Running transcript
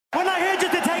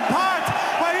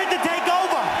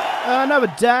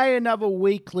Another day, another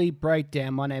weekly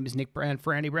breakdown. My name is Nick Brown,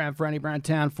 Franny Brown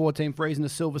Town, 14 Freezing the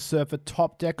Silver Surfer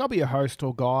Top Deck. I'll be your host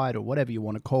or guide or whatever you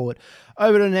want to call it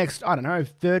over the next,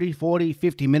 30, 40,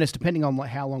 50 minutes, depending on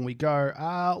how long we go.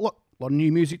 Look, a lot of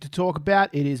new music to talk about.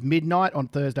 It is midnight on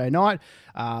Thursday night.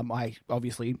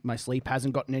 Obviously, my sleep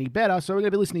hasn't gotten any better, so we're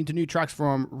going to be listening to new tracks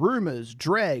from Rumours,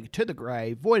 Dreg, To The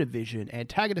Grave, Void of Vision,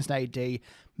 Antagonist AD,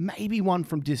 maybe one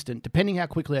from Distant, depending how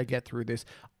quickly I get through this.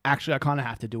 Actually, I kind of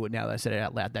have to do it now that I said it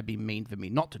out loud. That'd be mean for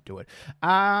me not to do it.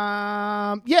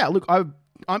 Look,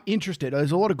 I'm interested.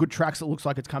 There's a lot of good tracks that looks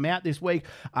like it's come out this week.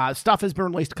 Stuff has been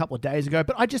released a couple of days ago,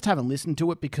 but I just haven't listened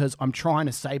to it because I'm trying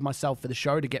to save myself for the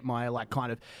show to get my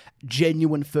kind of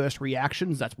genuine first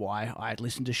reactions. That's why I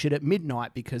listen to shit at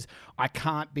midnight, because I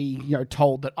can't be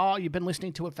told that, oh, you've been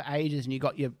listening to it for ages and you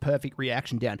got your perfect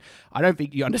reaction down. I don't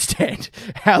think you understand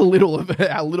how little of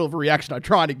a reaction I'm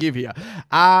trying to give here.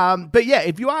 But yeah,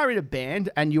 if you are in a band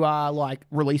and you are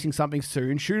releasing something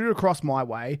soon, shoot it across my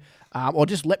way. Or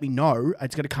just let me know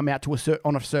it's going to come out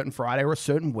on a certain Friday or a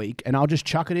certain week, and I'll just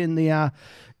chuck it in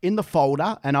the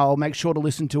folder, and I'll make sure to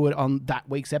listen to it on that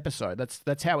week's episode.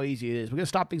 That's how easy it is. We're going to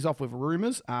start things off with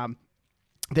Rumours.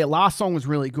 Their last song was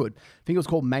really good. I think it was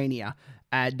called Mania,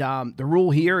 and the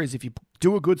rule here is if you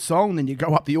do a good song, then you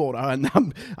go up the order.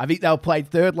 And I think they were played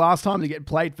third last time. They get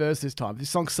played first this time. If this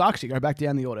song sucks, you go back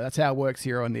down the order. That's how it works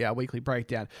here on the weekly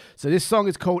breakdown. So this song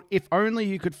is called If Only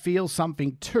You Could Feel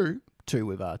Something Too. Two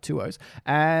with two O's.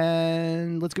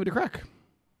 And let's give it a crack.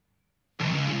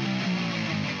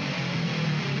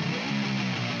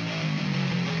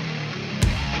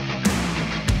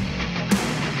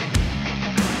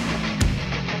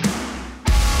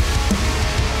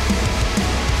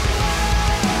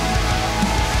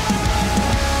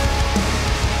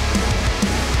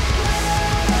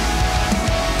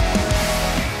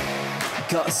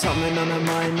 Got something on my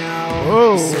mind now.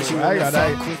 Oh,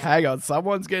 hang on.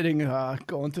 Someone's getting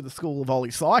gone to the school of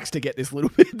Ollie Sykes to get this little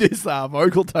bit, this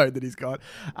vocal tone that he's got.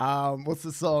 What's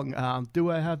the song?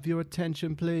 Do I have your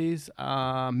attention, please?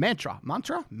 Mania.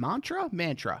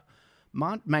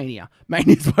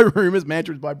 Mania's by Rumours,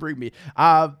 Mantra's by Bring Me.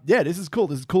 This is cool.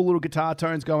 There's cool little guitar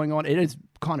tones going on. It is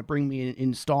kind of Bring Me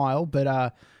in style,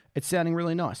 but it's sounding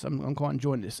really nice. I'm quite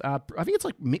enjoying this. I think it's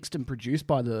mixed and produced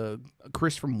by the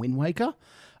Chris from Wind Waker.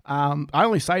 I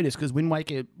only say this because Wind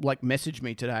Waker messaged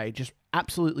me today, just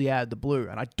absolutely out of the blue,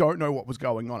 and I don't know what was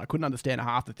going on. I couldn't understand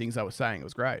half the things they were saying. It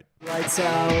was great. Lights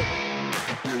out.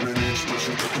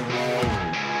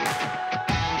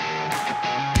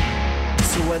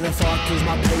 So where the fuck is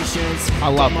my patience? I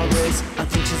love this. I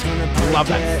think she's gonna break I love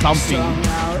that thumping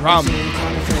drum.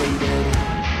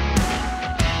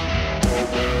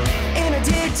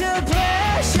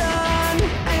 Depression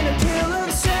and a pill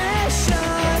obsession.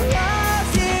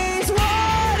 Life is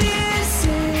what it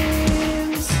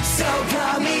seems. So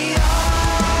cut me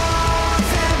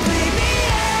off and bleed me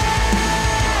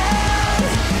out.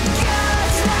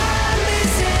 God's not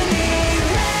listening.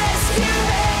 Rescue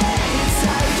me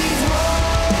inside these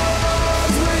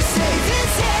walls. We're safe and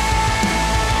sound.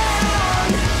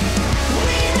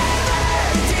 We never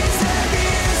deserve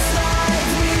this life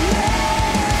we live.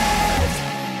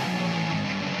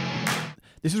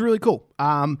 This is really cool.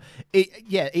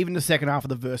 Even the second half of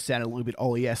the verse sounded a little bit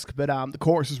Ollie-esque, but the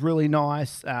chorus is really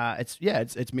nice.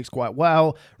 It's mixed quite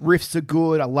well. Riffs are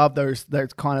good. I love those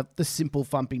kind of the simple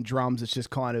thumping drums. It's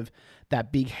just kind of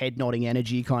that big head nodding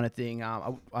energy kind of thing.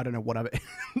 I don't know what I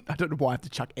don't know why I have to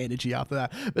chuck energy after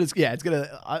that, but it's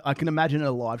gonna. I can imagine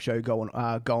a live show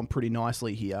going pretty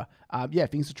nicely here.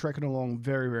 Things are trekking along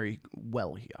very, very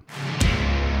well here.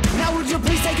 Now would you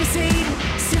please take a seat?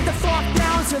 Sit the fuck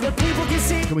down so the people can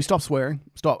see. Can we stop swearing?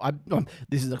 Stop.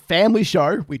 This is a family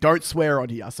show. We don't swear on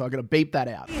here, so I'm going to beep that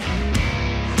out.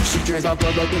 She drinks my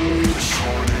blood like a leech.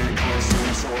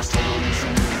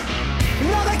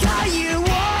 Now they cut you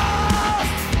off,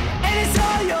 and it's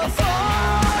all your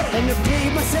fault. And to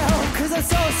bleed myself, cause I'm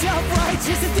so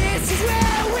self-righteous, and this is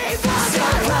where we fall. So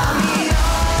cut me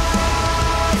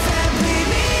off and bleed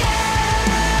me out.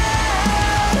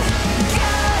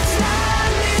 God's not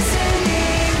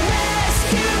listening.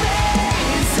 Rescue me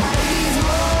inside these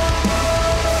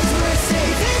walls. We're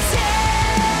safe and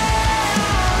sound.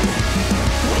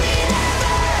 We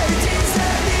never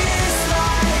deserve this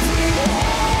life we live.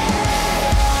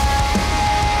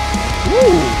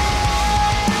 Woo!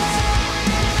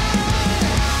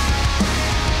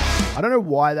 I don't know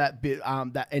why that bit,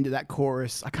 that end of that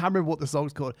chorus, I can't remember what the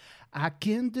song's called. I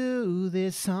can do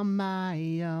this on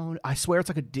my own. I swear it's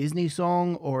like a Disney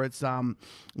song, or it's, I'm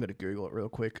going to Google it real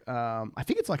quick. I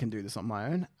think it's I Can Do This on My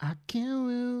Own. I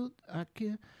can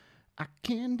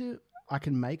do, I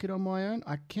can make it on my own.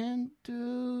 I can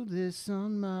do this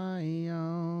on my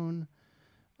own.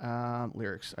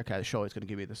 Lyrics. Okay, surely it's going to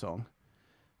give me the song.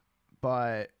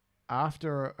 But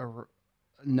after a...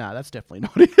 No, that's definitely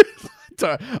not it.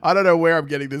 I don't know where I'm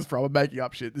getting this from. I'm making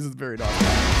up shit. This is very nice.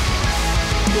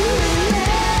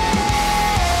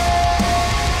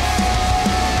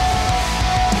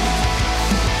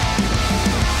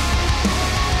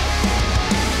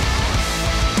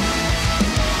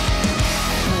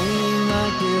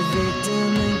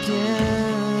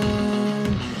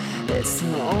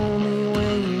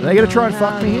 Are they going to try and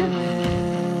fuck me here?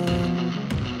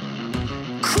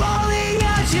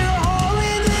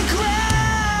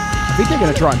 I think they're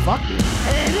going to try and fuck me.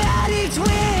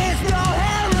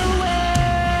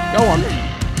 Go on.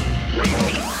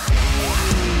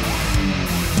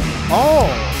 Oh.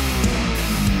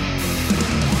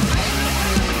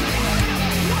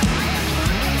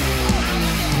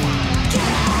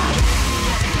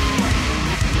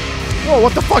 Whoa,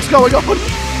 what the fuck's going on?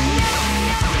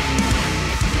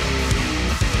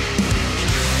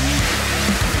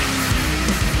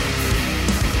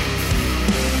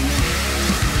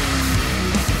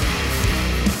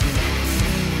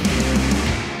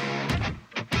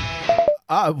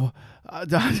 I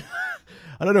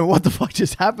don't know what the fuck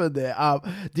just happened there.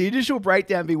 The initial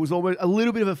breakdown beat was almost a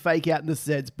little bit of a fake out in the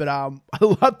sense, but I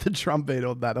loved the drum beat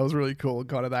on that. That was really cool.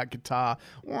 Kind of that guitar.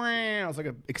 It was like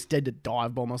an extended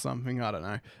dive bomb or something. I don't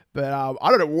know. But I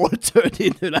don't know what it turned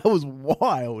into. That was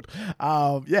wild.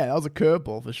 Yeah, that was a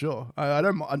curveball for sure. I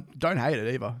don't hate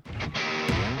it either.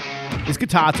 This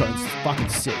guitar tone's fucking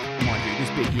sick, mind you. This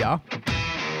bit here.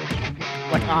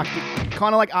 Like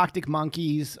kind of like Arctic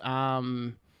Monkeys.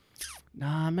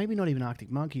 Nah, maybe not even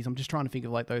Arctic Monkeys. I'm just trying to think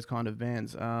of like those kind of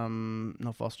bands.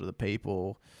 Not Foster the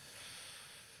People.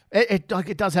 It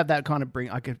does have that kind of bring.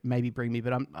 I could maybe bring me,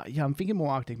 but I'm thinking more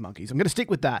Arctic Monkeys. I'm gonna stick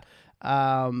with that.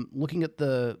 Looking at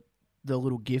the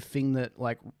little GIF thing that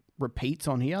like repeats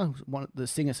on here. The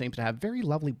singer seems to have very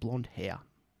lovely blonde hair.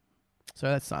 So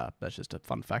that's just a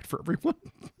fun fact for everyone.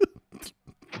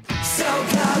 So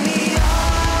call me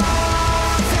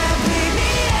off and beat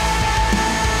me up,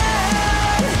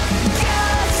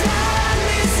 'cause I'm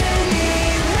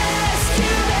listening,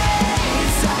 rescue me.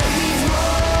 Inside these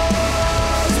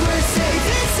walls, we're safe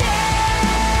and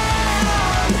sound.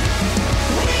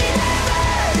 We never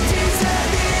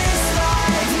deserve this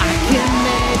life. I can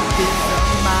make this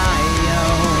on my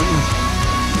own.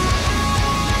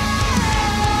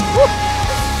 Woo.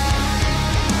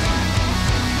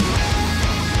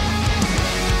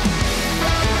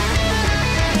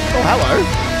 Oh, hello.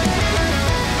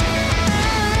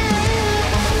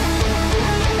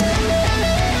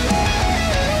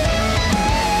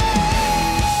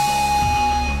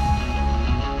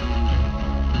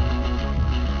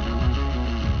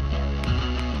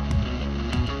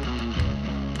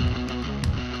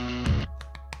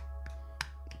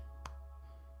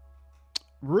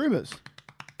 Rumors.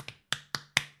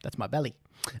 That's my belly.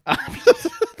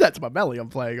 That's my belly I'm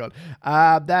playing on.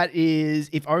 That is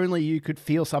If Only You Could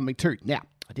Feel Something Too. Now,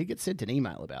 I did get sent an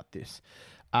email about this.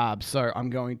 So I'm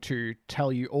going to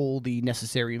tell you all the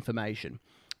necessary information.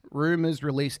 Rumors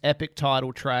release epic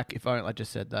title track. If only I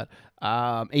just said that.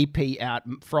 EP out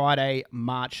Friday,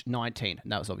 March 19.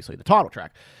 And that was obviously the title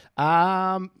track.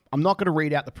 I'm not going to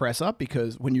read out the presser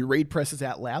because when you read pressers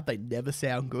out loud, they never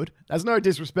sound good. There's no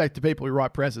disrespect to people who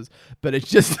write pressers, but it's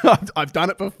just, I've done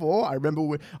it before. I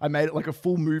remember I made it like a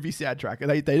full movie soundtrack and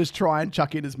they just try and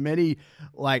chuck in as many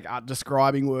like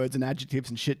describing words and adjectives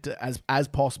and shit as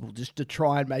possible just to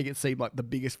try and make it seem like the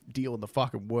biggest deal in the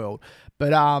fucking world. But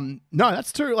no,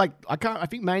 that's true. Like I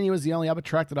think Mania was the only other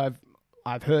track that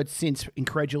I've heard since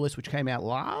Incredulous, which came out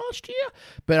last year.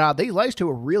 But these last two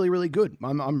are really, really good.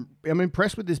 I'm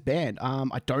impressed with this band.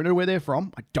 I don't know where they're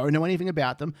from. I don't know anything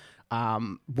about them.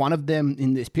 One of them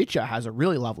in this picture has a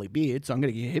really lovely beard, so I'm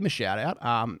going to give him a shout out.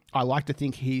 I like to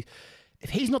think if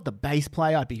he's not the bass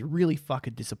player, I'd be really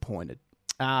fucking disappointed.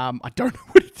 I don't know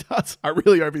what he does. I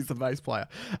really hope he's the bass player.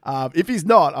 If he's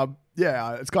not,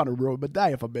 it's kind of ruined my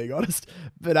day if I'm being honest.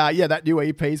 But yeah, that new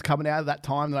EP is coming out at that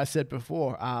time that I said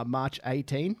before. March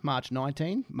 18, March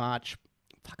 19, it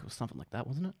was something like that,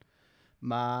 wasn't it?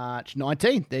 March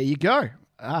 19. There you go.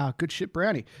 Good shit,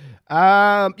 Brownie.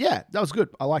 Yeah, that was good.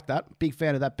 I like that. Big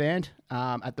fan of that band.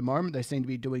 At the moment, they seem to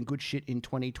be doing good shit in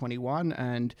 2021.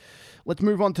 And let's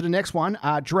move on to the next one.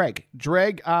 Dreg.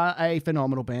 Dreg are a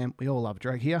phenomenal band. We all love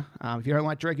Dreg here. If you don't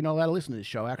like Dreg, you're not allowed to listen to this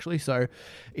show, actually. So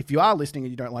if you are listening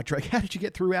and you don't like Dreg, how did you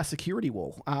get through our security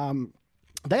wall?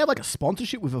 they have like a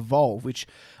sponsorship with Evolve, which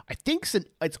I think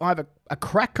it's either a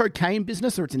crack cocaine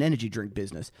business or it's an energy drink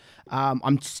business.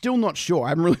 I'm still not sure. I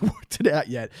haven't really worked it out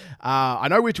yet. I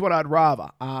know which one I'd rather,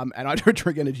 and I don't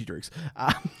drink energy drinks.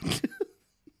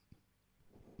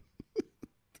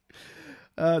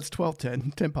 It's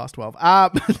 12:10, 10 past 12.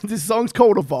 This song's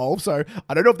called Evolve, so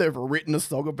I don't know if they've ever written a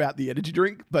song about the energy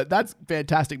drink, but that's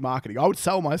fantastic marketing. I would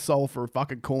sell my soul for a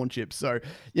fucking corn chip. So,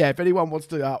 yeah, if anyone wants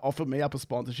to offer me up a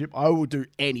sponsorship, I will do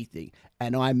anything,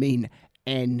 and I mean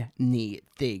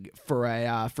anything for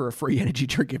a free energy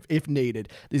drink if needed.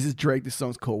 This is Drake. This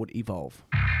song's called Evolve.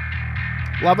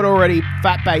 Love it already.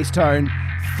 Fat bass tone,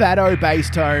 fatto bass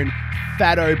tone,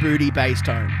 fatto booty bass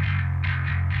tone.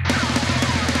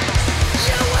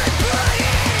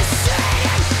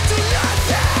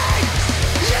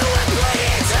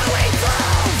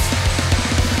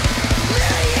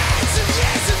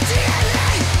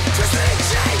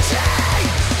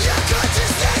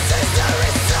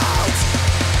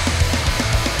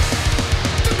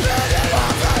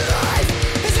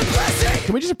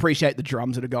 Can we just appreciate the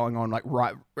drums that are going on like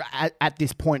right at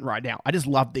this point right now? I just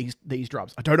love these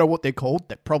drums. I don't know what they're called.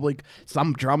 They're probably,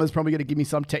 some drummer's probably going to give me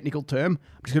some technical term.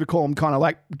 I'm just going to call them kind of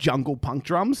like jungle punk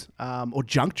drums, or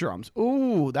junk drums.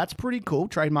 Ooh, that's pretty cool.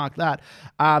 Trademark that.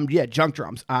 Yeah, junk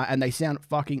drums. And they sound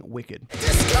fucking wicked.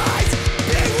 Disguise,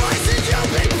 being wise and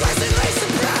you've been pleasantly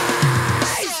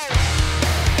surprised.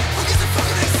 What the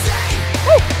fuck are they saying?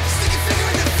 Stick your finger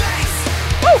in the face.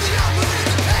 You're not moving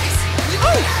at the pace. You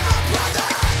don't have a brother.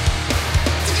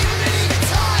 To give him any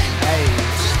time. Hey.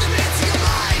 To let them into your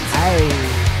mind. Hey.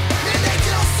 Man, they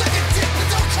can all suck a dick, but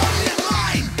don't come in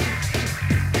line.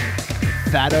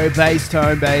 Fatto bass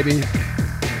tone, baby.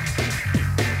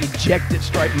 Inject it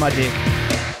straight in my dick.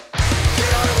 Get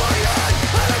out of my head,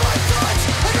 out of my thoughts.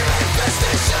 Every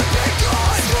manifestation be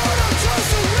gone. Sworn I'm close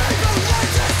to rainbow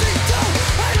lights as they do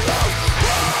and move.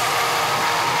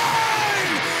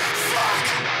 Fuck!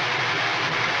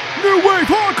 New wave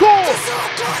hardcore! This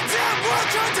whole goddamn world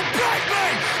trying to break me.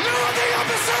 Now I'm the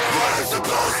opposite of what I'm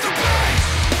supposed to be.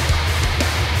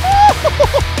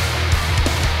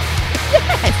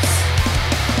 Yes!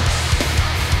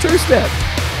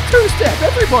 Two-step,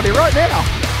 everybody right now.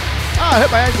 I hurt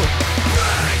my ankle.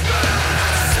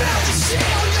 Smell the shit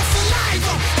on your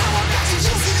saliva. How I'm about to use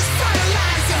it as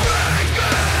fertilizer.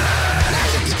 Now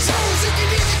you can choose. You can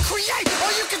either create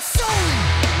or you consume.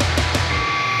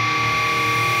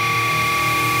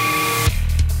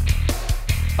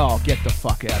 Oh, get the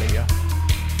fuck out of here.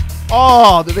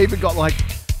 Oh, they've even got like...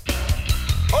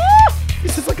 Oh,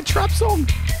 this is like a trap song.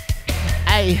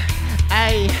 Hey,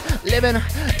 living a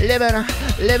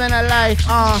life,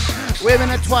 living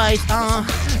it twice,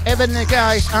 even the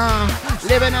guys,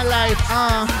 living a life,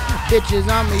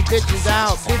 bitches on me, bitches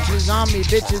out, bitches on me,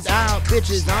 bitches out,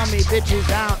 bitches on me, bitches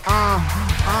out,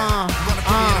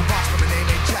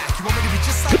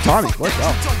 Good timing, let's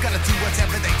go. Don't gotta do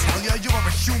whatever they tell you. You're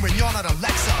a human, you're not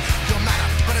Alexa. You'll matter,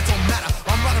 but it don't matter.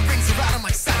 I'm running rings around in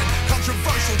my Saturn.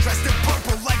 Controversial, dressed in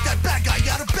purple like that bad guy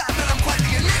out of Batman. I'm quite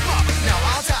the enigma. Now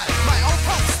I'll die. My own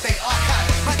posts, they archive.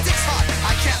 My dick's hard,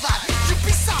 I can't lie. You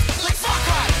be soft like fuck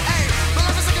hard. Hey, my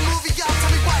life is like a movie, y'all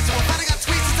tell me why. So I'm finding out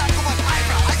tweets since I go on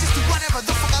eyebrow. I just do whatever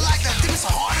the fuck I like now. Dick is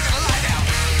so hard, I gotta lie now.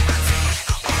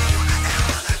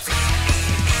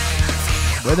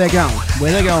 Where they going?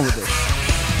 Where they going with this?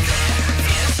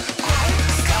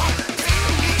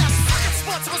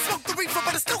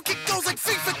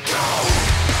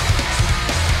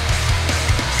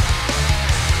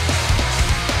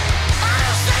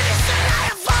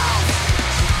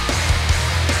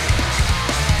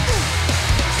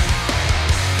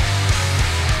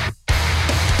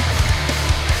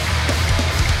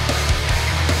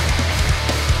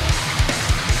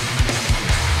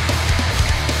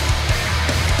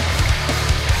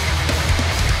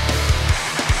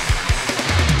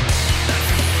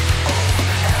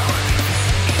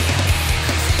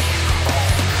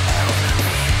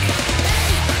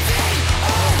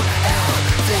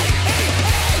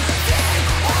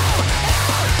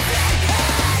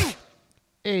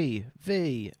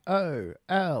 E-V-O-L-V-E.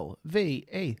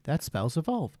 That spells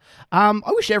evolve. I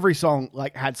wish every song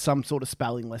like had some sort of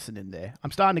spelling lesson in there.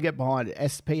 I'm starting to get behind it.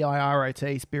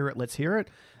 S-P-I-R-O-T, Spirit, let's hear it.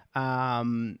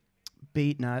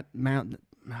 Beatnut, Mountain.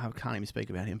 I can't even speak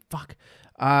about him. Fuck.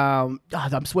 I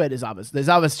swear there's others. There's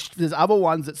other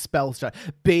ones that spell straight.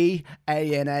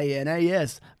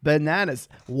 B-A-N-A-N-A-S. Bananas.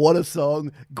 What a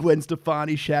song. Gwen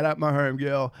Stefani, shout out my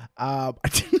homegirl.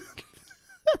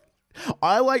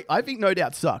 I think No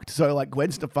Doubt sucked. So like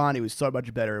Gwen Stefani was so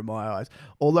much better in my eyes.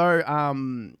 Although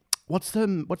what's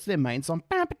their main song?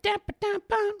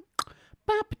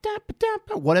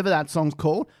 whatever that song's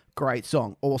called, great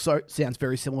song. Also, sounds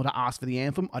very similar to Ask for the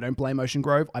Anthem. I don't blame Ocean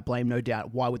Grove. I blame No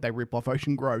Doubt. Why would they rip off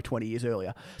Ocean Grove 20 years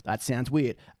earlier? That sounds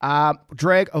weird.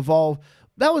 Dreg, Evolve.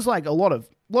 That was like a lot of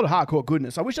hardcore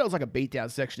goodness. I wish there was like a beatdown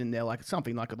section in there, like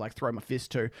something I could like throw my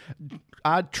fist to.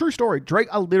 True story. Drake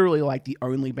are literally like the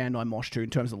only band I mosh to in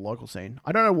terms of the local scene.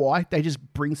 I don't know why. They just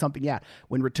bring something out.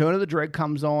 When Return of the Dread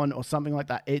comes on or something like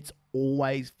that, it's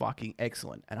always fucking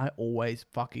excellent. And I always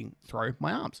fucking throw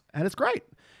my arms. And it's great.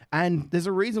 And there's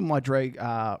a reason why Drake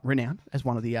renowned as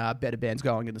one of the better bands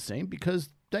going in the scene, because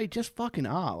they just fucking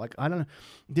are. Like, I don't know.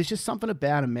 There's just something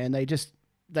about them, man.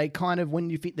 They kind of, when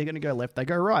you think they're going to go left, they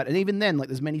go right. And even then, like,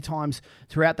 there's many times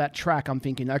throughout that track, I'm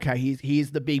thinking, okay,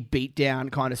 here's the big beat down,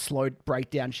 kind of slow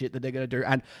breakdown shit that they're going to do.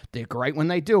 And they're great when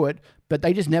they do it, but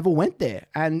they just never went there.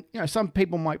 And, you know, some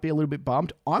people might be a little bit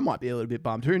bummed. I might be a little bit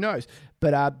bummed. Who knows?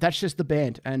 But that's just the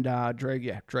band. And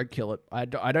Dreg kill it. I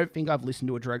don't think I've listened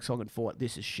to a Dreg song and thought,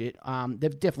 this is shit.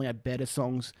 They've definitely had better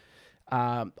songs.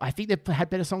 I think they've had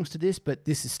better songs to this, but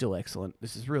this is still excellent.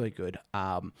 This is really good.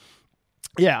 I'm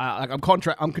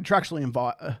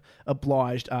contractually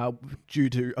obliged due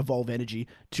to Evolve Energy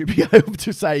to be able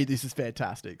to say this is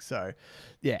fantastic. So,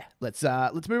 yeah, let's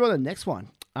move on to the next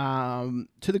one.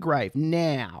 To the Grave.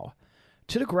 Now,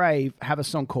 To the Grave have a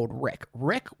song called Wreck.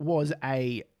 Wreck was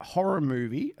a horror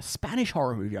movie, a Spanish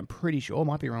horror movie. I'm pretty sure. I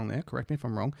might be wrong there. Correct me if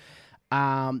I'm wrong.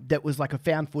 That was like a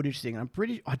found footage thing.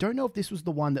 I don't know if this was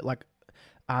the one that like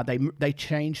they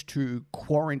changed to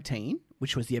Quarantine,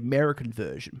 which was the American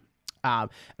version. It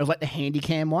was like the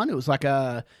Handycam one. It was like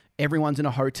everyone's in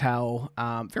a hotel,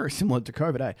 very similar to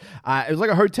COVID, eh? It was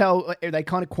like a hotel. They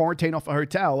kind of quarantine off a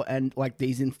hotel, and like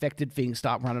these infected things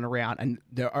start running around, and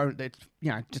they're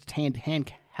just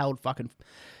handheld fucking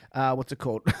what's it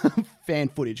called, fan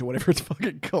footage or whatever it's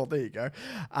fucking called. There you go.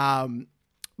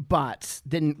 But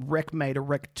then Wreck made a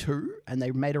Wreck 2, and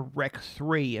they made a Wreck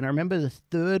 3, and I remember the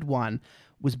third one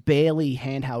was barely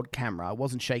handheld camera. It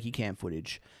wasn't shaky cam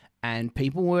footage. And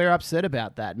people were upset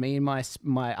about that. Me and my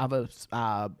other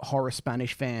horror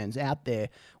Spanish fans out there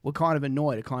were kind of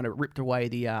annoyed. It kind of ripped away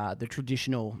the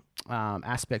traditional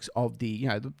aspects of the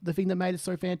thing that made it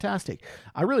so fantastic.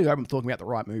 I really hope I'm talking about the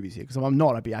right movies here, because if I'm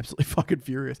not, I'd be absolutely fucking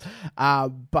furious.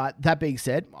 But that being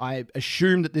said, I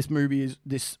assume that this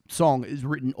song is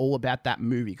written all about that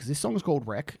movie, because this song is called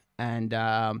Wreck. And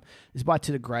it's by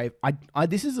To the Grave.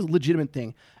 This is a legitimate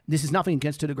thing. This is nothing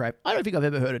against To the Grave. I don't think I've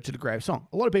ever heard a To the Grave song.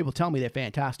 A lot of people tell me they're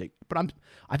fantastic, but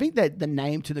I think that the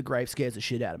name To the Grave scares the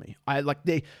shit out of me. I like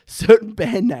the certain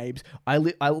band names. I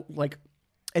like.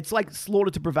 It's like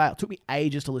Slaughter to Prevail. It took me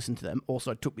ages to listen to them.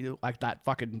 Also, it took me to like that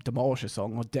fucking Demolisher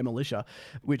song, or Demolisher,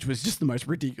 which was just the most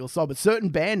ridiculous song. But certain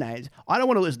band names, I don't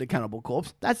want to listen to Cannibal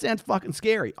Corpse. That sounds fucking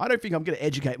scary. I don't think I'm going to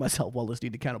educate myself while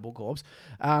listening to Cannibal Corpse.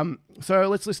 So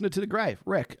let's listen to The Grave.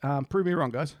 Wreck. Prove me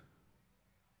wrong, guys.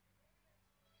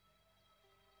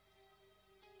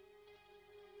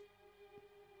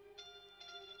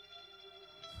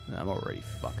 I'm already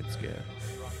fucking scared.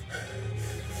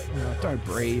 No, don't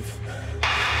breathe.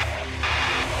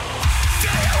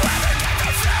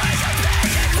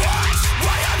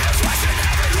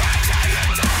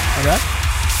 Okay.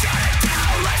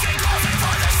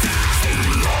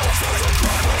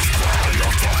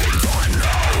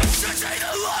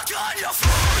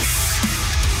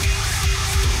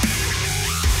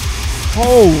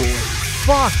 Holy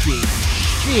fucking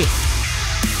shit.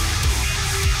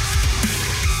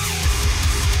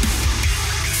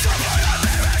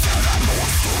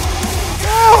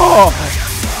 Oh!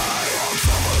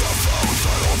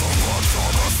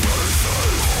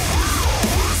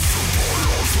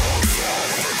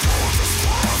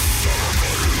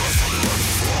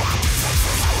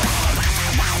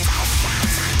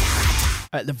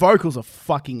 The vocals are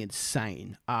fucking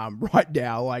insane right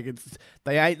now. Like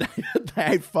they ain't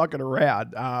fucking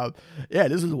around. Yeah,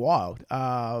 this is wild.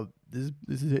 This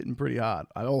is hitting pretty hard.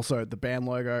 Also, the band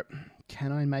logo.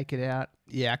 Can I make it out?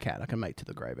 Yeah, I can. I can make To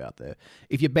the Grave out there.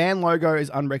 If your band logo is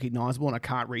unrecognizable and I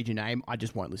can't read your name, I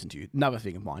just won't listen to you. Another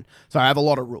thing of mine. So I have a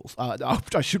lot of rules.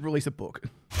 I should release a book.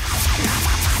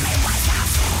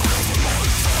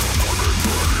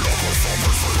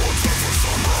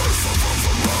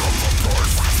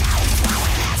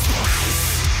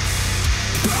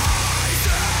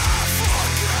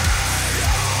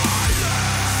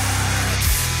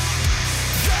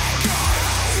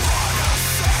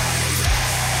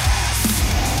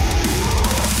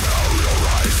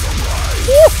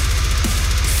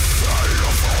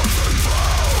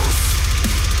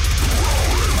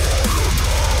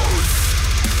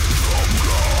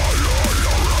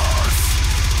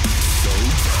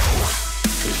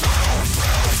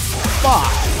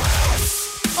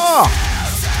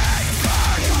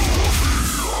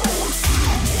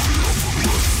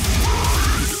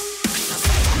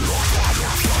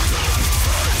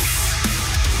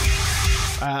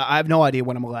 I have no idea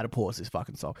when I'm allowed to pause this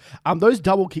fucking song. Those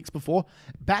double kicks before,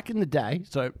 back in the day,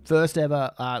 so first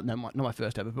ever, not my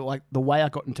first ever, but like the way I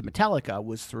got into Metallica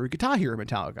was through Guitar Hero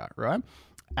Metallica, right?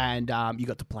 And you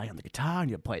got to play on the guitar, and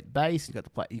you got to play the bass, you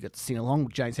got to sing along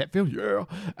with James Hetfield, yeah,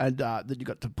 and then you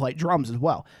got to play drums as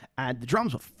well. And the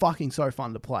drums were fucking so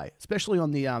fun to play, especially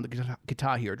on the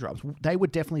Guitar Hero drums. They were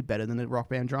definitely better than the Rock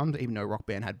Band drums, even though Rock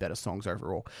Band had better songs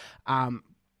overall.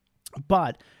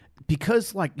 But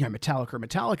because, like, you know,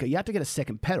 Metallica, you had to get a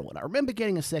second pedal. And I remember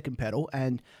getting a second pedal,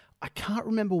 and I can't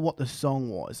remember what the song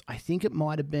was. I think it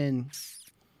might have been...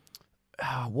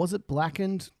 was it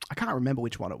Blackened? I can't remember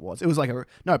which one it was. It was like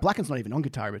no, Blackened's not even on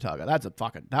Guitar Hero Metallica.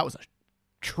 That was a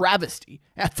travesty.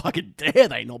 How fucking dare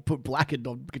they not put Blackened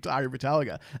on Guitar Hero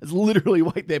Metallica? It's literally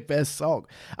like their best song.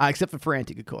 Except for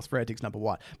Frantic, of course. Frantic's number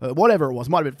one. But whatever it was,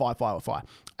 might have been Fire or Fire.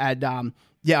 And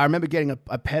yeah, I remember getting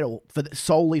a pedal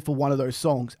solely for one of those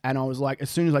songs, and I was like, as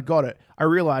soon as I got it, I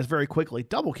realized very quickly,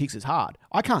 double kicks is hard.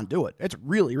 I can't do it. It's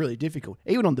really, really difficult.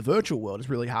 Even on the virtual world, it's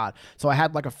really hard. So I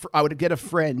had I would get a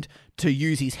friend to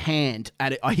use his hand,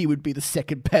 and he would be the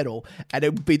second pedal, and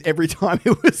it would be every time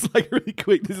it was like really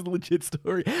quick. This is a legit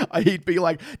story. He'd be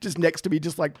like just next to me,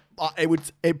 just like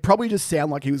it probably just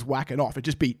sound like he was whacking off. It'd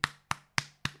just be,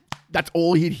 that's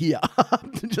all he'd hear,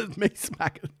 just me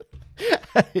smacking.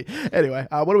 Anyway,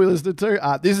 what are we listening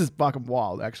to? This is fucking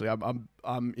wild. Actually,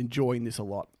 I'm enjoying this a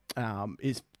lot.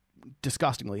 It's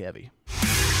disgustingly heavy.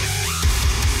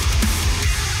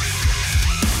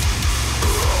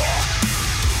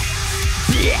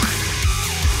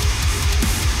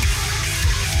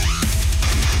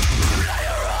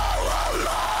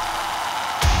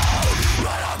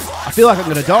 I feel like I'm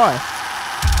gonna die.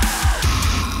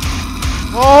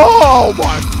 Oh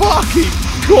my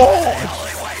fucking god!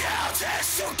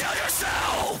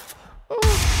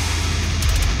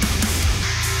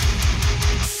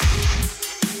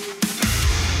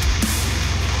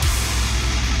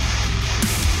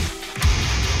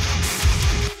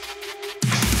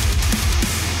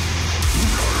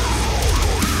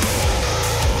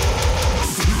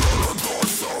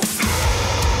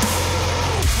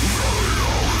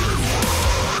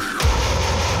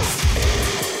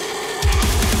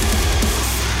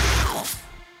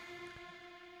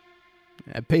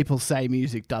 People say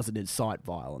music doesn't incite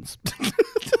violence.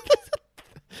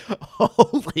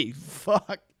 Holy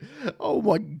fuck. Oh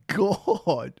my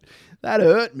god. That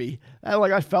hurt me.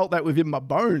 I felt that within my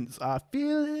bones. I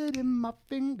feel it in my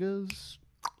fingers.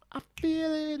 I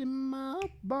feel it in my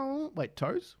bones. Wait,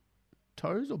 toes?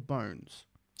 Toes or bones?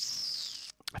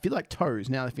 I feel like toes.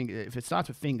 Now I think if it starts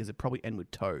with fingers, it probably end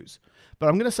with toes. But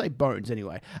I'm going to say bones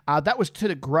anyway. That was To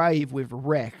The Grave with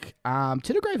Wreck. To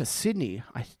The Grave of Sydney,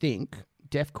 I think.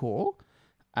 Deathcore.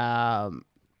 And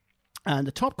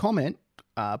the top comment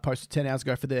posted 10 hours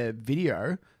ago for their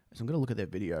video. So I'm going to look at their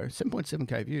video.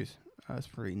 7.7k views. That's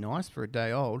pretty nice for a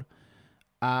day old.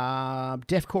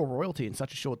 Deathcore royalty in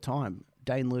such a short time.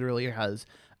 Dane literally has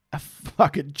a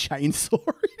fucking chainsaw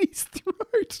in his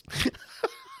throat.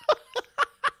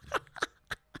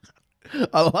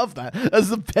 I love that. That's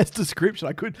the best description.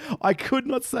 I could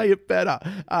not say it better.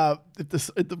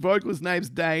 If the vocalist name's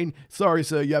Dane, sorry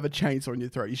sir, you have a chainsaw in your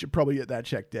throat. You should probably get that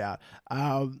checked out.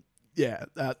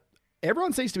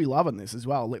 Everyone seems to be loving this as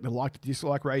well. Like the like to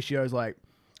dislike ratio is like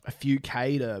a few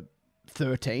K to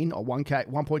 13 or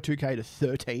 1.2K to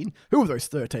 13. Who are those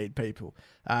 13 people?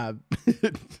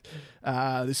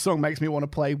 This song makes me want to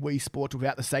play Wii Sports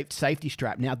without the safety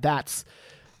strap. Now that's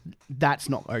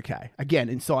not okay. Again,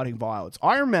 inciting violence.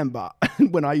 I remember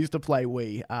when I used to play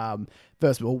Wii,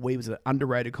 first of all, Wii was an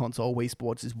underrated console. Wii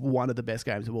Sports is one of the best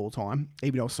games of all time,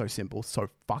 even though it's so simple,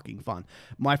 so fucking fun.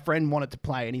 My friend wanted to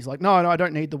play, and he's like, no, I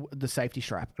don't need the safety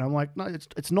strap. And I'm like, no,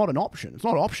 it's not an option. It's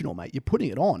not optional, mate. You're putting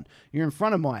it on. You're in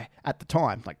front of my, at the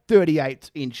time, like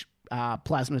 38-inch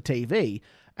plasma TV.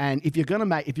 And if you're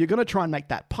gonna try and make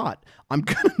that putt, I'm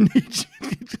gonna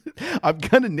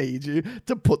need you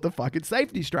to put the fucking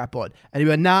safety strap on. And he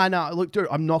went, nah, look, dude,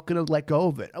 I'm not gonna let go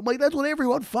of it. I'm like, that's what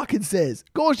everyone fucking says.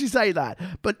 Of course you say that,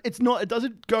 but it's not. It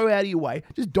doesn't go out of your way.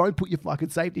 Just don't put your fucking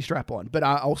safety strap on. But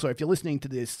also, if you're listening to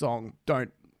this song,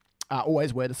 don't.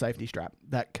 Always wear the safety strap.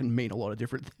 That can mean a lot of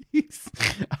different things.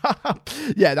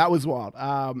 Yeah, that was wild.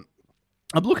 I'm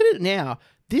looking at it now.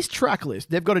 This track list,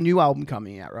 they've got a new album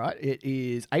coming out, right? It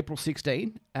is April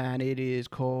 16, and it is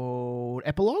called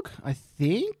Epilogue, I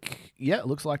think. Yeah, it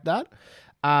looks like that.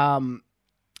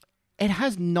 It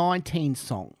has 19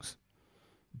 songs.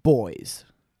 Boys,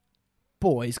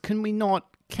 can we not?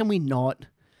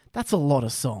 That's a lot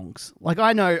of songs. Like,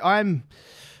 I know I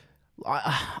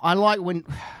like when...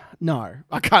 No,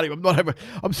 I can't even.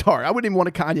 I'm sorry. I wouldn't even want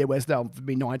a Kanye West album to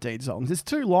be 19 songs. It's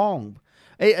too long.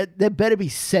 There better be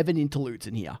 7 interludes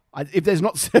in here. If there's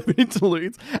not 7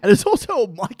 interludes, and there's also a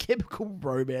My Chemical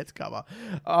Romance cover.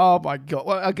 Oh my god!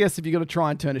 Well, I guess if you're gonna try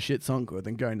and turn a shit song good,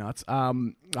 then go nuts. I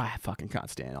fucking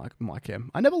can't stand My Chem.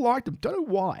 I never liked them. Don't know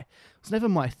why. It's never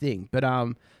my thing. But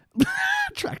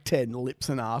track 10, Lips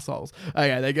and Arseholes.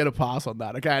 Okay, they get a pass on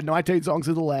that. Okay, 19 songs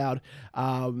is allowed.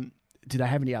 Do they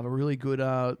have any other really good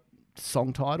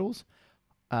song titles?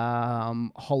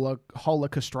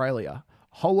 Holoc Australia.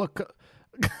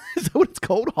 Is that what it's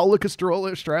called? Holoc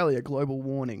Australia, Global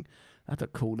Warning. That's a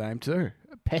cool name too.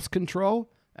 Pest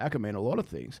Control. That can mean a lot of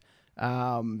things.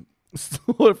 This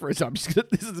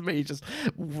is me just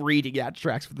reading out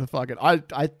tracks for the fucking.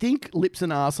 I think Lips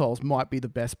and Arseholes might be the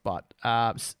best, but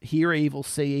Hear Evil,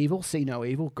 See No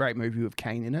Evil. Great movie with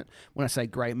Kane in it. When I say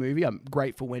great movie, I'm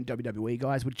grateful when WWE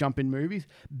guys would jump in movies.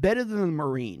 Better than The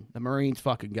Marine. The Marine's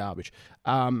fucking garbage.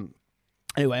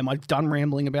 Anyway, am I done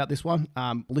rambling about this one?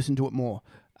 Listen to it more.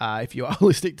 If you are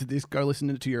listening to this, go listen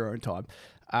to it to your own time.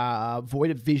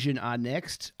 Void of Vision are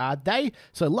next.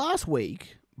 So last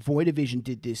week, Void of Vision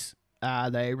did this.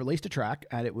 They released a track,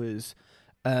 and it was,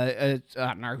 I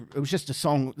don't know, it was just a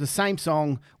song, the same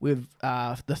song with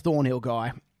the Thornhill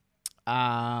guy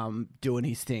doing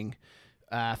his thing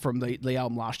from the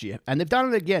album last year. And they've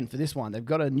done it again for this one. They've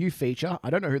got a new feature. I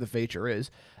don't know who the feature is,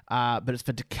 but it's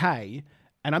for Decay.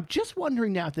 And I'm just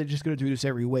wondering now if they're just going to do this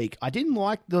every week. I didn't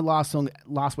like the last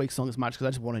week's song as much because I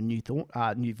just want a new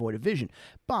Void of Vision.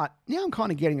 But now I'm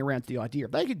kind of getting around to the idea.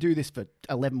 If they could do this for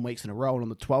 11 weeks in a row and on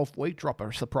the 12th week drop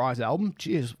a surprise album,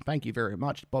 cheers, thank you very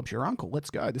much. Bob's your uncle. Let's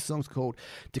go. This song's called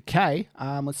Decay.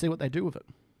 Let's see what they do with it.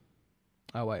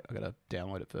 Oh wait, I gotta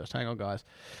download it first. Hang on, guys.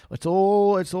 Let's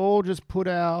all just put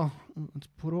our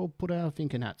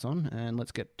thinking hats on and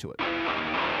let's get to it.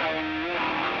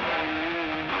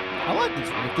 I like this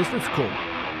riff. This riff's cool.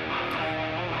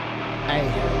 Hey.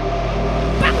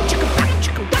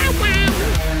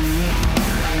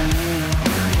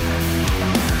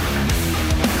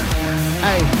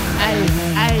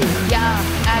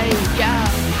 Yeah.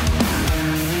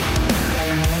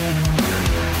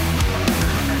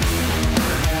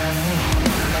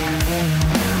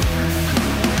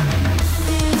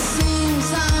 It seems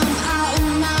I'm out of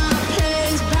my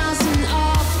place, bouncing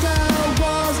off the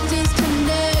walls,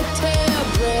 disconnected,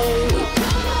 break.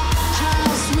 How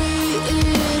sweet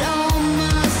it all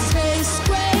must taste,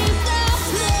 scraped off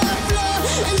the floor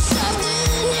and shoved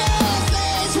in your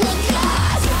face.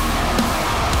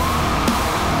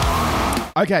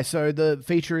 Okay, so the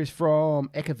feature is from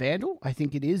Eka Vandal, I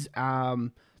think it is.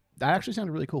 That actually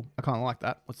sounded really cool. I kind of like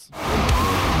that.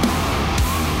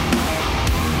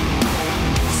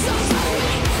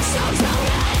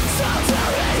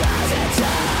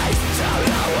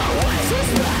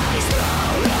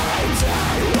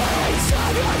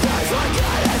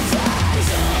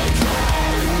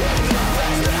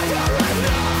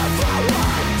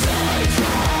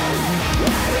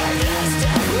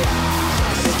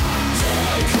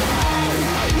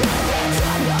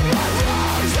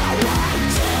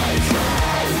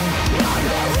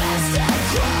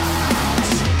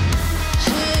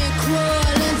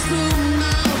 Crawling through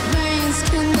my veins,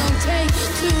 can don't take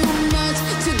too much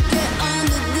to get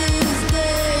under these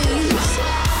days.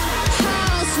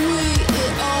 How sweet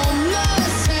it all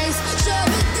must taste,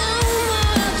 shove it down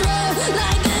my throat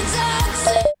like a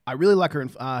toxic. I really like her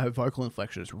vocal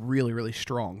inflection. It's really, really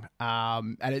strong.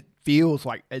 And it feels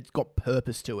like it's got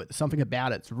purpose to it. There's something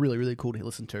about it. It's really, really cool to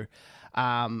listen to.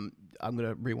 I'm going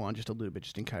to rewind just a little bit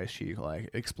just in case she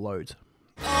explodes.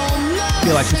 I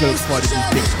feel like she's going to explode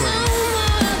at this big screen.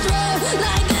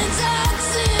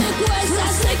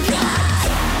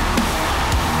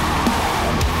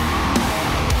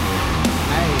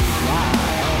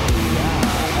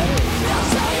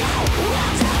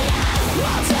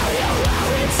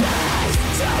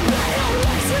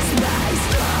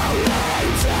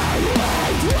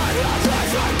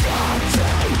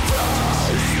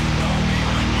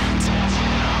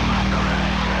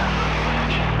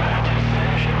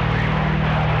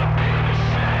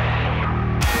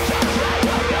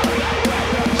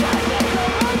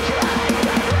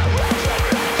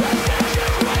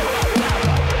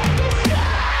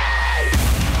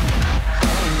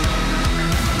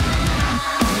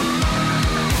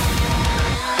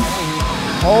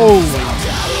 Holy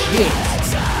shit.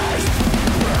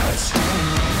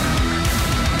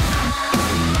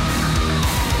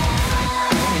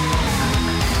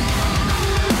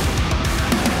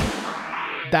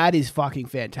 That is fucking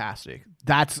fantastic.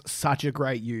 That's such a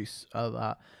great use of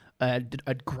a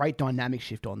great dynamic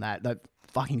shift on that.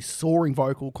 fucking soaring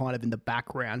vocal kind of in the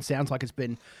background. Sounds like it's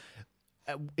been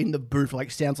in the booth,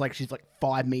 like sounds like she's like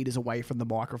 5 meters away from the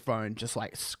microphone, just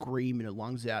like screaming her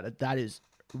lungs out. That is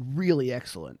really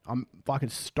excellent. I'm fucking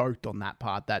stoked on that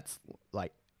part. That's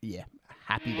like, yeah,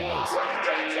 happy days.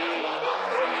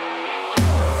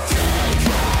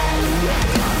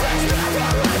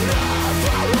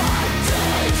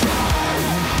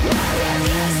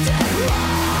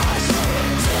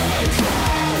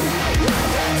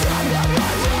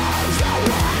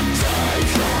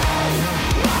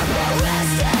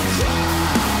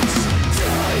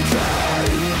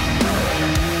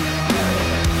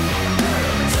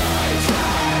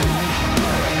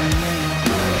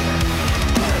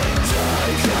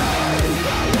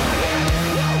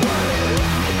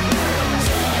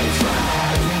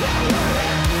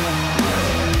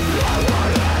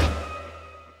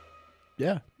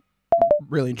 Yeah,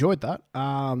 really enjoyed that.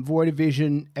 Void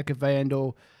Division, Echo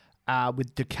Vandal,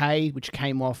 with Decay, which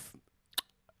came off,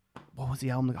 what was the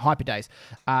album? Hyper Days,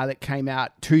 that came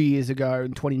out 2 years ago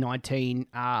in 2019.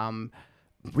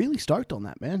 Really stoked on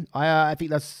that, man. I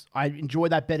think I enjoy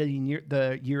that better than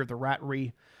the Year of the Rat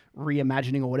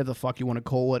reimagining or whatever the fuck you want to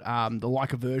call it. The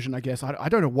Leica version, I guess. I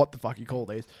don't know what the fuck you call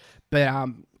these, but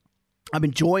I'm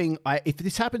enjoying. If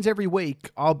this happens every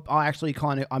week, I'm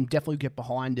definitely get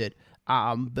behind it.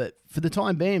 But for the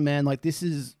time being, man, like this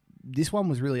one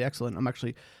was really excellent.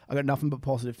 I got nothing but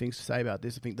positive things to say about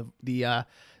this. I think the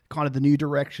kind of the new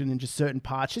direction and just certain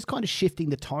parts, just kind of shifting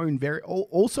the tone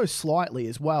also slightly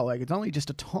as well. Like it's only just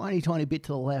a tiny bit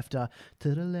to the left, to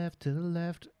the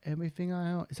left. Everything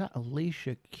is that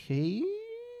Alicia Keys?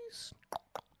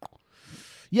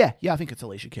 Yeah, I think it's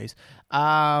Alicia Keys.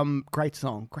 Great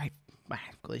song, great. Man,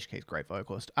 Alicia Keys, great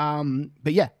vocalist.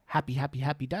 But yeah, happy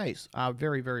days.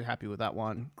 Very, very happy with that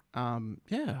one.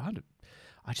 Yeah,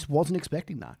 I just wasn't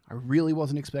expecting that. I really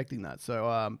wasn't expecting that.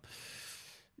 So,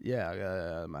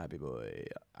 yeah, I'm a happy boy.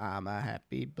 I'm a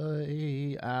happy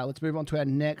boy. Let's move on to our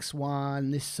next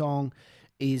one. This song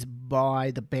is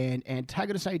by the band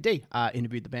Antagonist AD.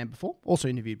 Interviewed the band before. Also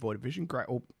interviewed Void Division. Great,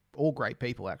 all great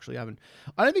people, actually. I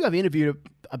don't think I've interviewed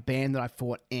a band that I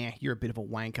thought, you're a bit of a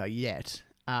wanker yet.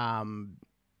 Don't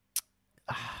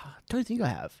think I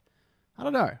have. I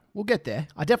don't know. We'll get there.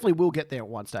 I definitely will get there at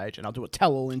one stage, and I'll do a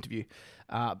tell-all interview,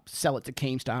 sell it to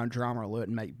Keemstar and Drama Alert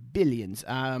and make billions.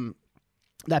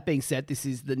 That being said, this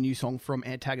is the new song from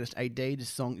Antagonist AD. This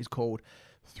song is called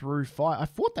Through Fire. I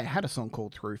thought they had a song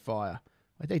called Through Fire.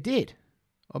 Like they did.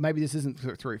 Or maybe this isn't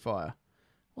Through Fire.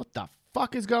 What the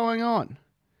fuck is going on?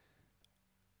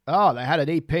 Oh, they had an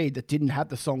EP that didn't have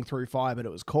the song Through Fire, but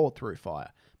it was called Through Fire.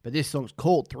 But this song's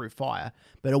called Through Fire,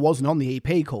 but it wasn't on the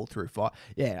EP called Through Fire.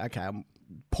 Yeah, okay, I'm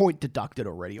point deducted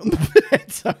already on the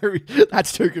bed, so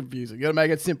that's too confusing. You gotta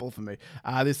make it simple for me.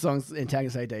 This song's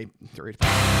Antagonist AD, Through Fire.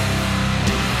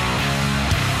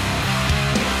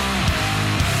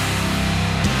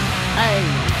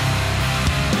 Hey!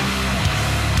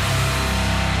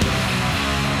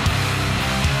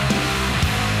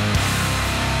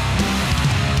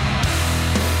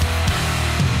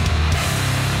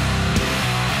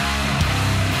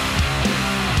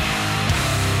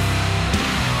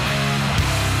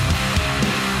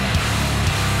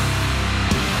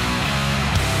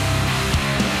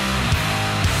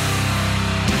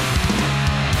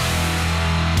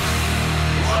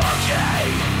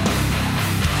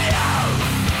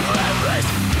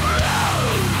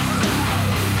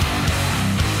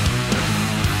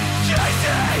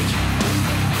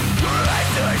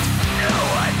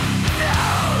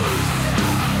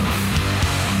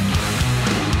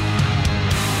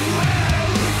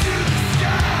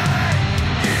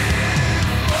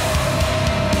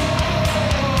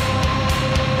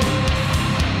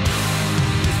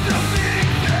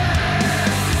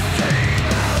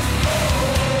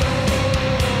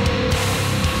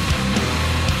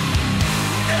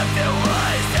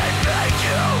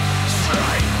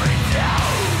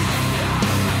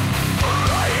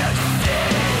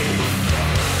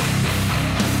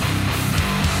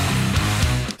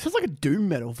 Doom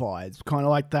metal vibes, kind of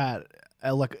like that.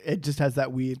 Like it just has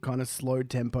that weird kind of slow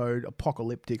tempoed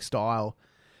apocalyptic style.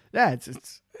 Yeah,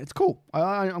 it's cool.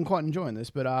 I'm quite enjoying this.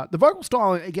 But the vocal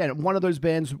styling, again, one of those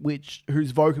bands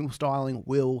whose vocal styling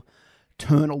will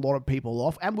turn a lot of people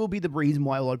off and will be the reason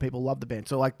why a lot of people love the band.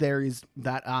 So like there is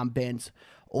that bands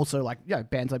also like, you know,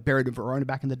 bands like Buried in Verona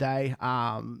back in the day.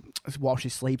 While She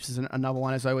Sleeps is another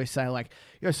one, as I always say. Like,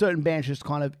 you know, certain bands just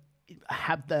kind of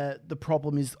have the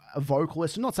problem is a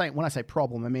vocalist. I'm not saying, when I say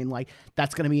problem, I mean like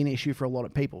that's going to be an issue for a lot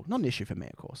of people. Not an issue for me,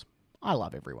 of course. I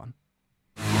love everyone.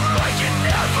 I can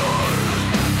never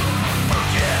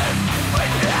forgive my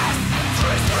past.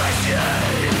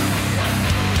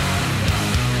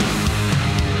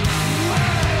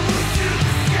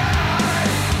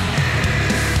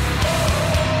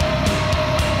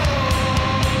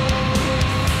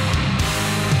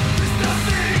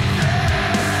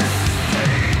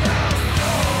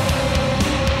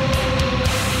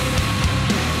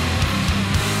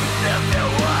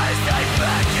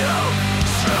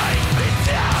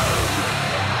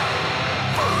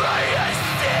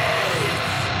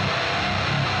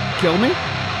 Kill me?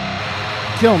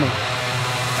 Kill me.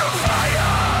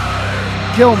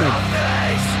 Kill me.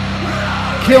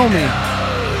 Kill me.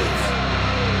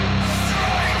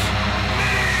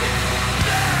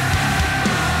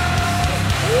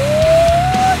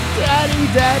 Ooh, daddy,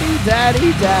 daddy,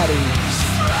 daddy, daddy.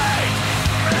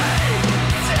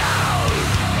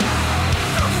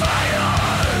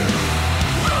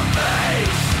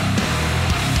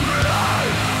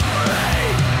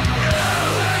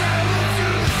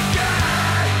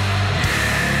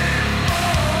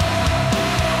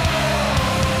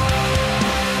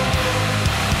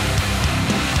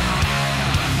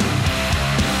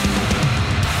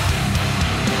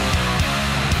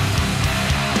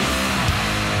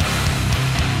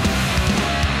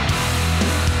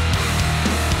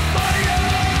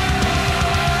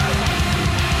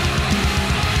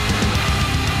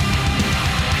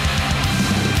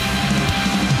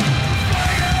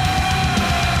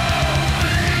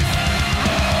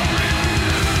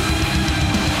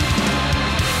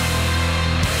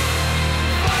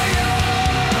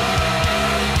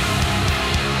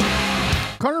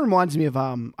 Kind of reminds me of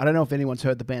I don't know if anyone's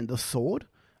heard the band The Sword,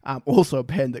 also a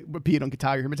band that appeared on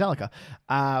Guitar Hero Metallica.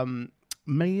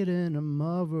 Made in a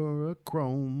mother of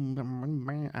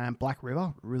chrome, and Black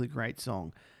River, really great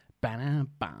song. I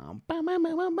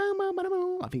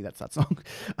think that's that song.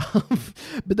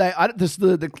 But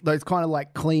those kind of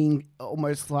like clean,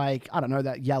 almost like, I don't know,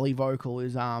 that yelly vocal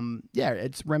is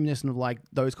it's reminiscent of like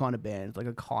those kind of bands, like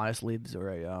a Caius Lives or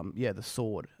a The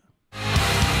Sword.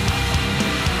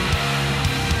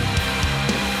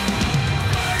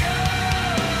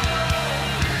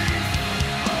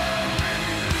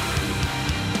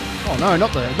 Oh no,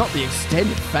 not the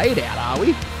extended fade out, are we?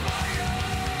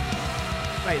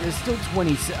 Wait, there's still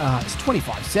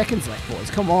 25 seconds left, boys.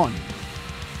 Come on.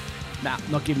 Nah,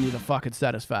 not giving you the fucking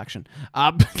satisfaction.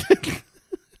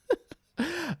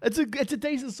 It's a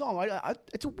decent song.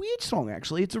 It's a weird song,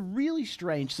 actually. It's a really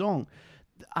strange song.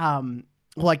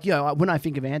 Like, you know, when I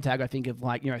think of Antag, I think of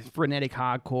like, you know, frenetic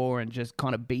hardcore and just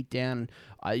kind of beat down.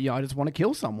 I just want to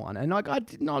kill someone. And like, I'm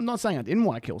not saying I didn't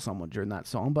want to kill someone during that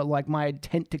song, but like my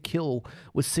intent to kill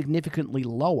was significantly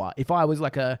lower. If I was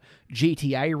like a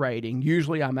GTA rating,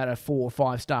 usually I'm at a 4 or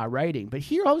 5 star rating, but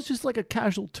here I was just like a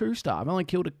casual 2-star. I've only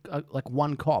killed like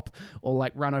one cop or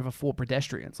like run over 4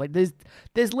 pedestrians. Like there's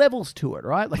levels to it,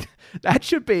 right? Like that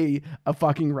should be a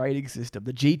fucking rating system,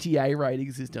 the GTA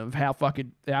rating system of how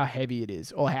heavy it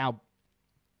is or how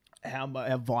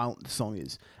violent the song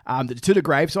is. The To The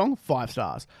Grave song, 5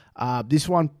 stars. This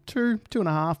one,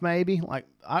 2.5 maybe. Like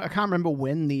I can't remember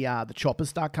when the choppers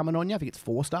start coming on you. I think it's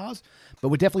 4 stars. But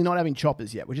we're definitely not having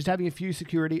choppers yet. We're just having a few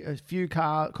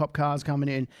cop cars coming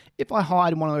in. If I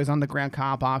hide in one of those underground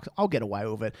car parks, I'll get away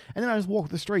with it. And then I just walk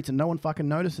the streets and no one fucking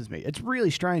notices me. It's really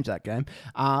strange, that game.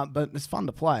 But it's fun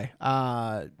to play.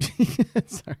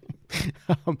 Sorry.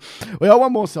 We got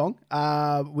one more song.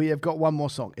 We have got one more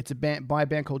song. It's by a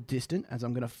band called Distant, as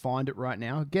I'm going to find it right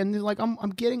now. Again, like I'm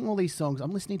getting all these songs.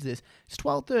 I'm listening to this. It's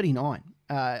 12:39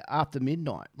 after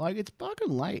midnight. Like, it's fucking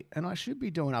late, and I should be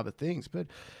doing other things, but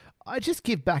I just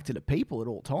give back to the people at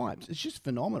all times. It's just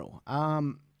phenomenal.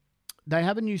 They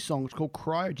have a new song. It's called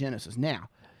Cryogenesis. Now,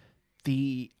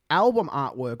 the album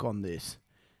artwork on this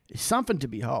is something to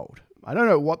behold. I don't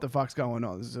know what the fuck's going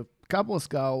on. There's a couple of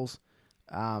skulls.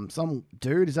 Some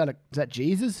dude, is that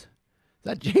Jesus? Is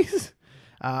that Jesus?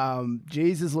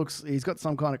 Jesus looks, he's got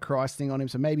some kind of Christ thing on him,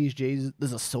 so maybe he's Jesus.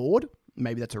 There's a sword.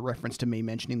 Maybe that's a reference to me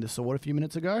mentioning the sword a few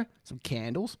minutes ago. Some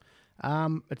candles.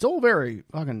 It's all very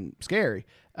fucking scary.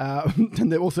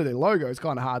 And also their logo is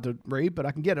kind of hard to read, but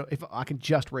I can get it if I can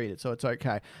just read it, so it's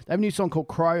okay. They have a new song called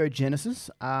Cryogenesis.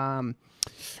 I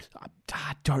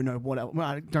don't know what else.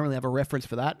 I don't really have a reference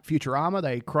for that. Futurama,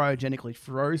 they cryogenically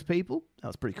froze people. That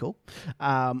was pretty cool.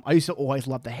 I used to always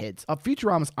love the heads.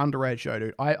 Futurama's underrated show,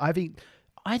 dude. I think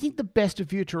the best of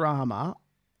Futurama.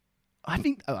 I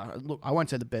think look, I won't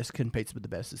say the best competes with the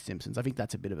best of Simpsons. I think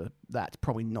that's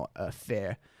probably not a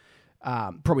fair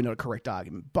Probably not a correct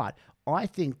argument, but I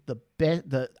think the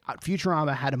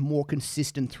Futurama had a more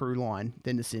consistent through line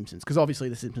than The Simpsons, because obviously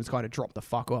The Simpsons kind of dropped the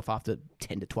fuck off after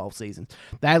 10 to 12 seasons.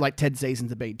 They had like 10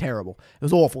 seasons of being terrible. It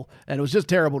was awful, and it was just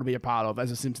terrible to be a part of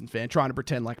as a Simpsons fan, trying to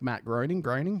pretend like Matt Groening.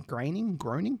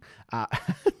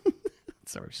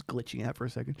 Sorry, just glitching out for a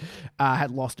second. Had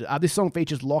lost it. This song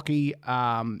features Lockie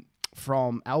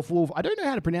from Alpha Wolf. I don't know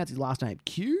how to pronounce his last name.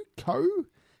 Keogh?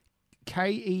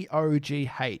 Keogh.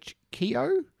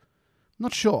 Keogh?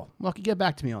 Not sure. Lockie, get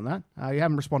back to me on that. You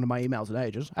haven't responded to my emails in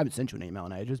ages. I haven't sent you an email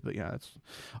in ages, but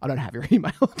I don't have your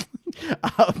email.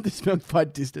 This song's by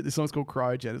Distant. This song's called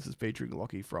Cryogenesis, featuring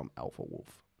Lockie from Alpha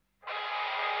Wolf.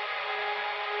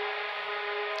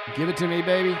 Give it to me,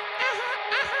 baby.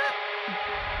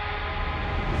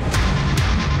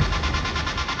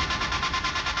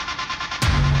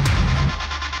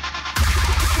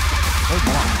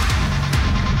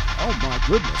 Oh my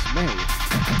goodness me.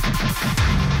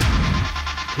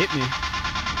 Hit me.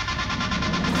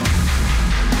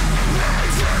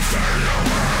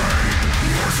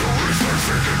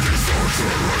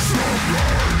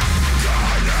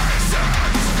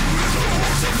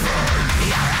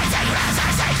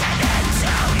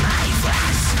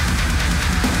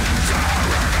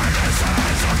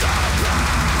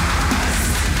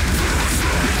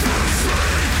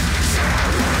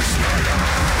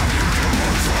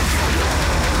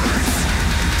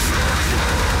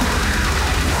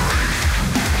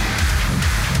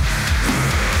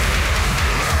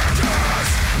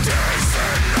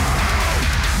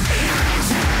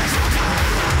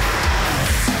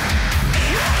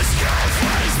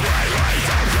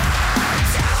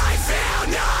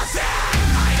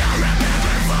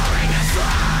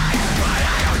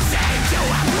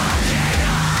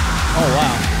 Oh,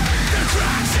 wow.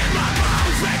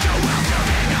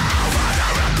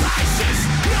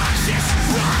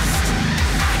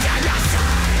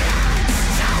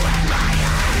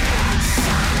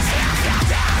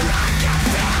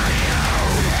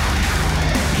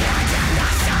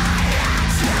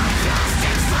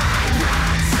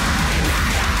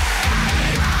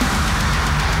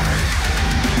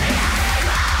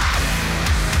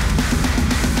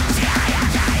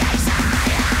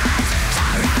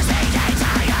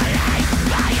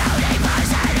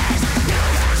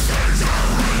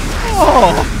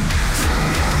 Oh!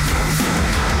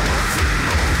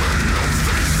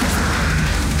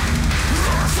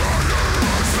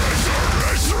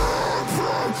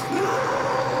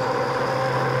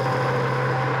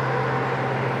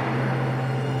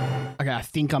 Okay, I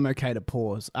think I'm okay to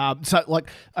pause.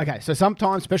 So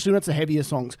sometimes, especially when it's the heavier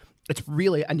songs, it's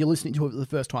really, and you're listening to it for the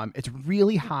first time, it's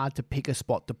really hard to pick a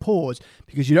spot to pause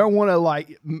because you don't want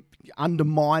to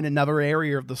undermine another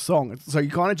area of the song. So you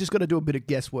kind of just got to do a bit of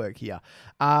guesswork here.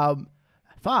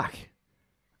 Fuck.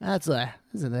 That's a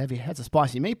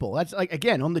spicy meatball. That's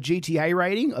again, on the GTA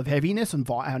rating of heaviness and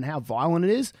how violent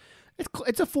it is.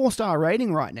 It's a 4-star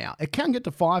rating right now. It can get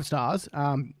to 5 stars.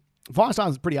 5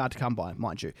 stars is pretty hard to come by,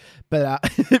 mind you. But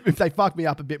if they fuck me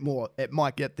up a bit more, it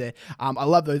might get there. I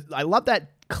love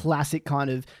that classic kind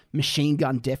of machine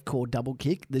gun deathcore double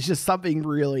kick. There's just something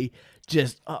really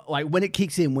just when it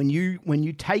kicks in, when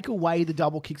you take away the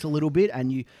double kicks a little bit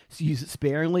and you use it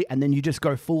sparingly, and then you just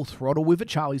go full throttle with it,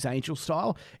 Charlie's Angels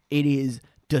style. It is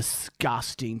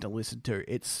disgusting to listen to.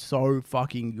 It's so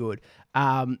fucking good.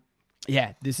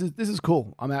 Yeah, this is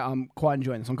cool. I'm quite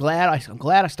enjoying this. I'm glad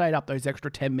I stayed up those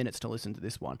extra 10 minutes to listen to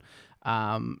this one.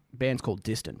 Band's called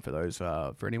Distant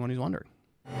for anyone who's wondering.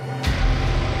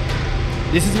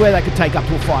 This is where they could take up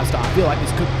to a 5-star. I feel like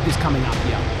this coming up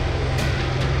here.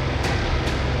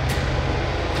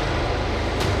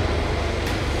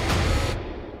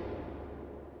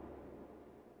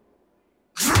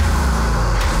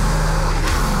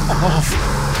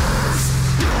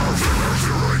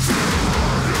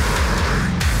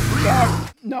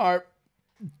 No.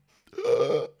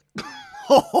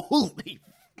 Holy.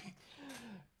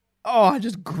 Oh, I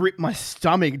just gripped my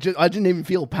stomach. I didn't even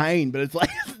feel pain, but it's like,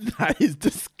 that is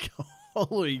disgusting.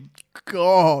 Holy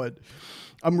God.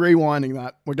 I'm rewinding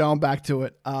that. We're going back to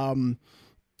it. Let's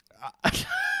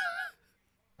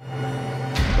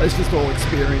just all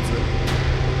experience it.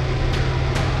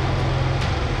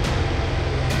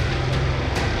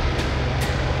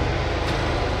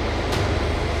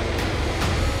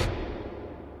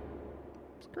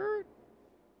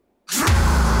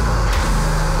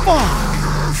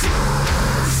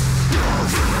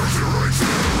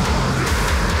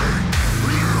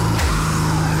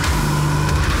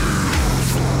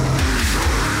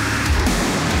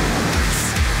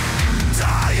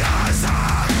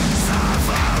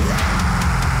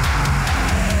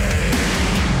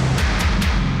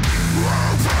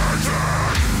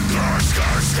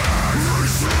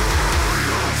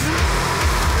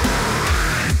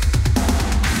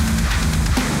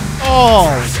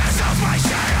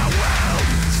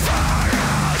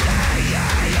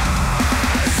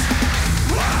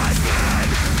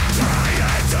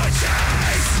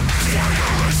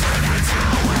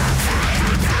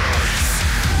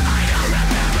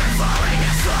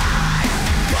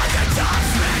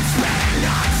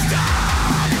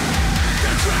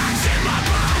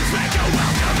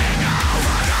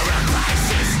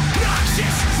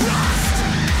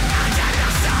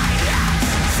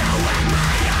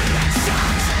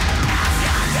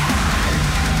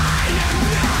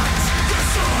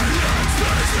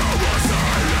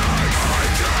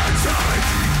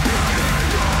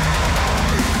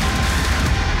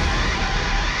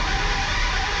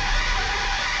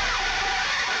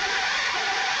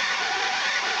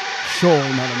 Surely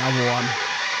not another one.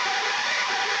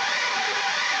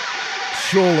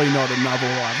 Surely not another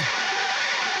one.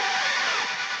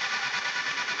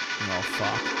 Oh,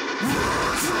 fuck.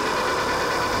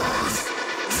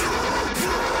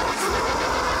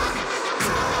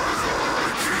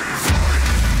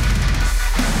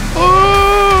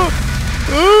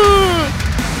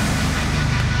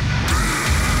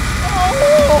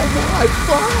 Oh my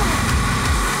fuck!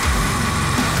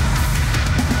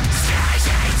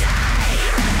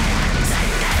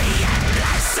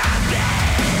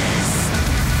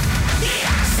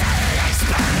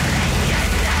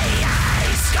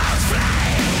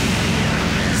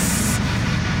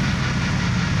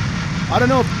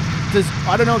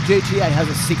 I don't know if GTA has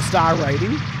a 6-star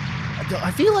rating.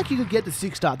 I feel like you could get the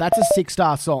 6-star. That's a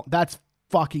 6-star song. That's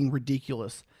fucking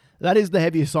ridiculous. That is the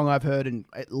heaviest song I've heard in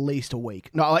at least a week.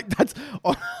 No, like that's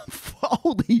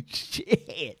holy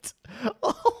shit.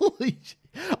 Holy shit.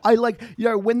 I like,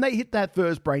 when they hit that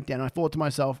first breakdown, I thought to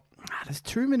myself,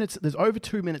 there's over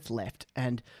 2 minutes left,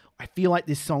 and I feel like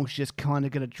this song's just kind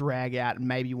of going to drag out and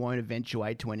maybe won't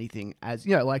eventuate to anything. As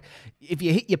like if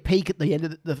you hit your peak at the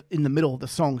end of in the middle of the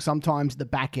song, sometimes the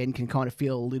back end can kind of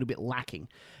feel a little bit lacking.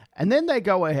 And then they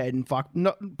go ahead and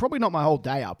probably not my whole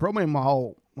day up, probably my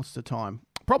whole, what's the time?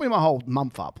 Probably my whole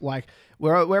month up. Like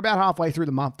we're about halfway through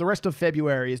the month. The rest of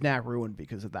February is now ruined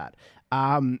because of that.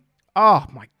 Oh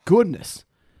my goodness.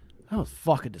 That was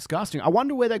fucking disgusting. I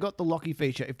wonder where they got the Lockie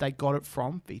feature, if they got it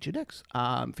from FeatureDex.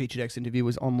 FeatureDex interview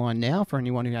is online now for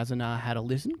anyone who hasn't had a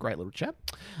listen. Great little chat.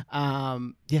 Yeah,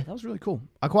 that was really cool.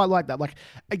 I quite like that. Like,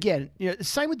 again,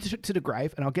 same with To The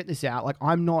Grave, and I'll get this out. Like,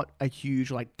 I'm not a huge,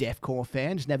 deathcore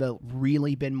fan. It's never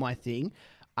really been my thing.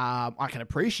 I can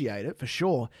appreciate it, for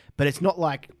sure. But it's not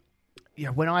like,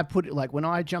 when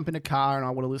I jump in a car and I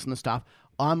want to listen to stuff,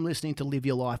 I'm listening to Live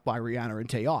Your Life by Rihanna and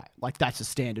T.I. Like, that's a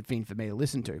standard thing for me to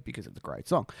listen to because it's a great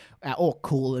song. Or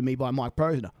Cooler Than Me by Mike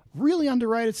Posner. Really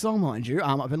underrated song, mind you.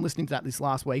 I've been listening to that this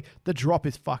last week. The drop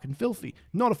is fucking filthy.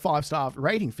 Not a 5-star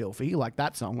rating filthy like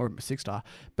that song, or a 6-star.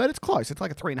 But it's close. It's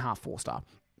like a 3.5, 4-star.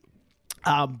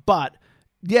 But...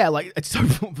 yeah, it's so, I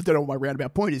don't know what my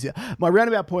roundabout point is here. My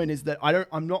roundabout point is that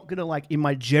I'm not going to, in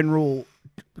my general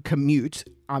commute,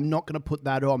 I'm not going to put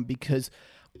that on because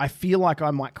I feel like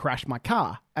I might crash my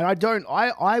car. And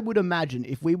I would imagine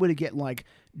if we were to get,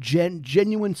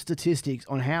 genuine statistics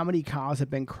on how many cars have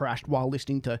been crashed while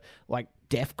listening to,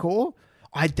 deathcore,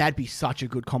 that'd be such a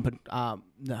good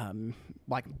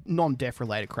non-death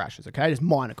related crashes, okay? Just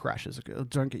minor crashes.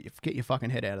 Don't get your fucking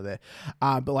head out of there.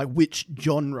 But which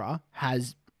genre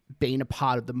has been a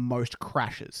part of the most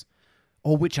crashes?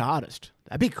 Or which artist?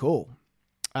 That'd be cool.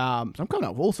 So I'm coming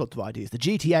up with all sorts of ideas. The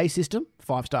GTA system,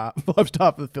 5-star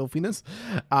for filthiness.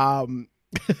 And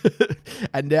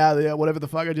now whatever the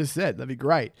fuck I just said, that'd be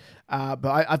great. But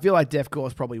I feel like deathcore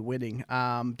is probably winning.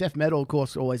 Death metal, of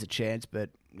course, always a chance, but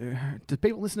do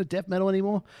people listen to death metal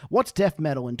anymore? What's death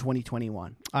metal in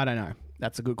 2021? I don't know.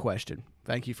 That's a good question.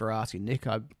 Thank you for asking, Nick.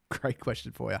 Great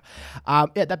question for you.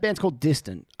 Yeah, that band's called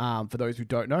Distant, for those who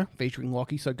don't know, featuring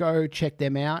Lockie. So go check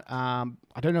them out.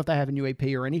 I don't know if they have a new EP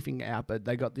or anything out, but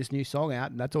they got this new song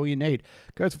out, and that's all you need.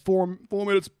 Goes for 4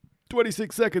 minutes,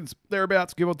 26 seconds,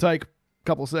 thereabouts, give or take.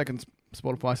 Couple of seconds.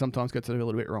 Spotify sometimes gets it a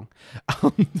little bit wrong.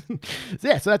 So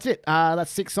that's it.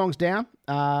 That's 6 songs down.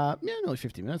 Nearly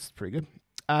 50 minutes. Pretty good.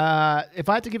 If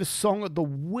I had to give a song of the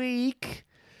week,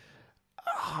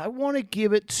 I want to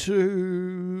give it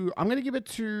to... I'm going to give it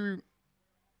to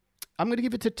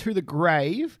To The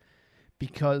Grave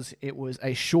because it was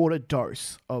a shorter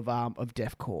dose of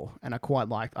deathcore, and I quite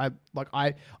liked. I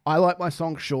like my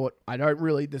songs short. I don't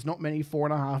really... There's not many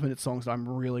 4.5 minute songs that I'm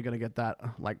really going to get that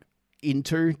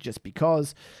into just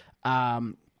because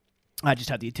I just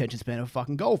had the attention span of a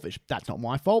fucking goldfish. That's not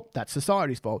my fault. That's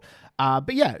society's fault.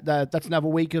 But yeah, that's another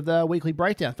week of the weekly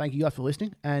breakdown. Thank you guys for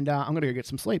listening, and I'm going to go get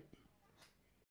some sleep.